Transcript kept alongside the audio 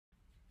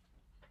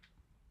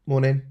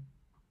Morning.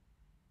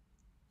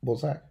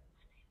 What's that?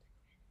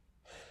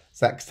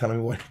 Zach's telling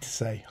me what I need to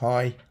say.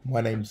 Hi,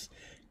 my name's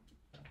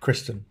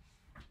Kristen,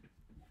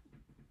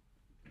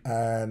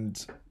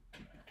 and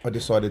I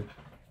decided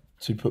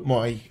to put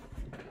my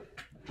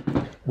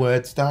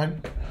words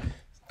down.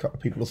 A couple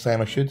of people are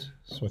saying I should,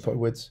 so I thought I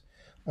would.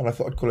 And I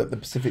thought I'd call it the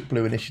Pacific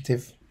Blue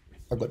Initiative.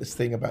 I've got this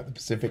thing about the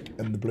Pacific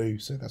and the blue,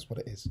 so that's what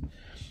it is.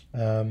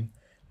 Um,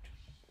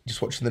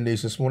 just watching the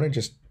news this morning,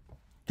 just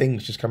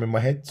things just come in my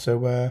head.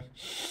 So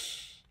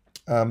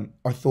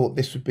I thought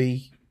this would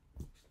be,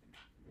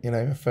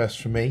 a first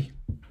for me,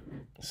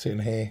 sitting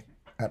here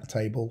at the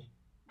table,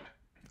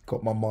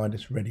 got my mind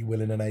is ready,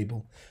 willing and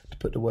able to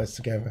put the words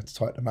together to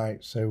type them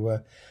out.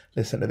 So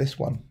listen to this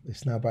one.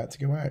 It's now about to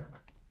go out.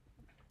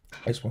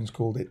 This one's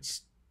called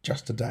It's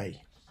Just a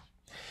Day.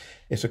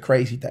 It's a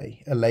crazy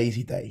day, a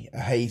lazy day,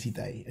 a hazy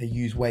day, a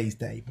use Waze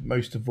day, but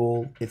most of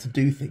all, it's a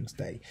do things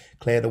day.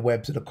 Clear the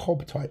webs at a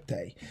cob type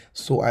day.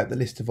 Sort out the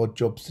list of odd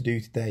jobs to do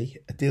today.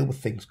 A deal with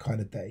things kind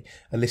of day.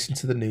 A listen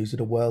to the news of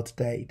the world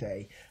today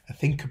day. A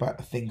think about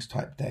the things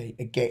type day.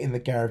 A get in the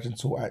garage and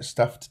sort out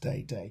stuff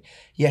today day.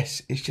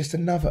 Yes, it's just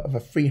another of a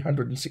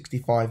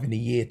 365 in a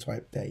year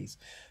type days.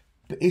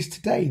 But is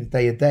today the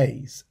day of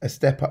days? A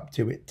step up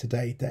to it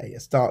today day.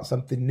 A start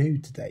something new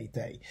today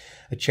day.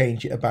 A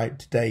change it about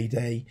today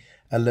day.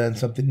 A learn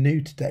something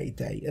new today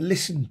day. A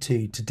listen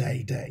to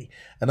today day.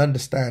 An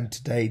understand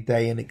today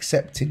day. And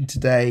accepting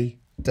today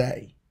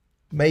day.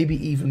 Maybe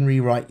even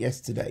rewrite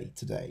yesterday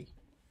today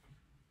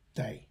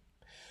day.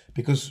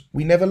 Because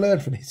we never learn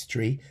from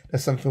history.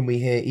 There's something we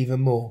hear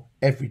even more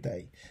every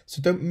day. So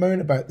don't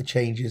moan about the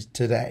changes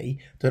today.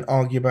 Don't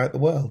argue about the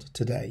world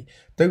today.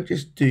 Don't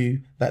just do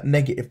that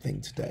negative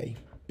thing today,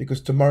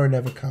 because tomorrow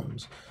never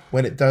comes.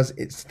 When it does,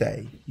 it's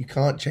today. You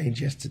can't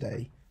change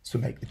yesterday, so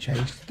make the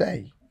change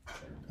today.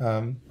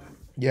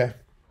 Yeah.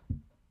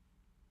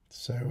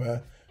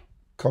 So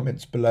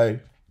comments below,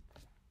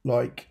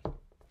 like,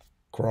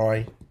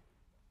 cry,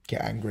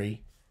 get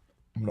angry.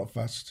 I'm not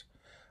fussed.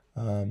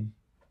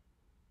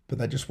 But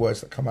they're just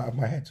words that come out of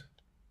my head.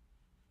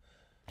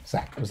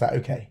 Zach, was that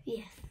okay?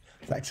 Yes.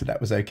 Zach said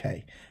that was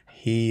okay.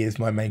 He is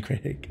my main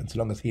critic, and so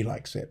long as he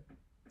likes it,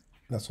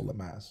 that's all that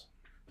matters.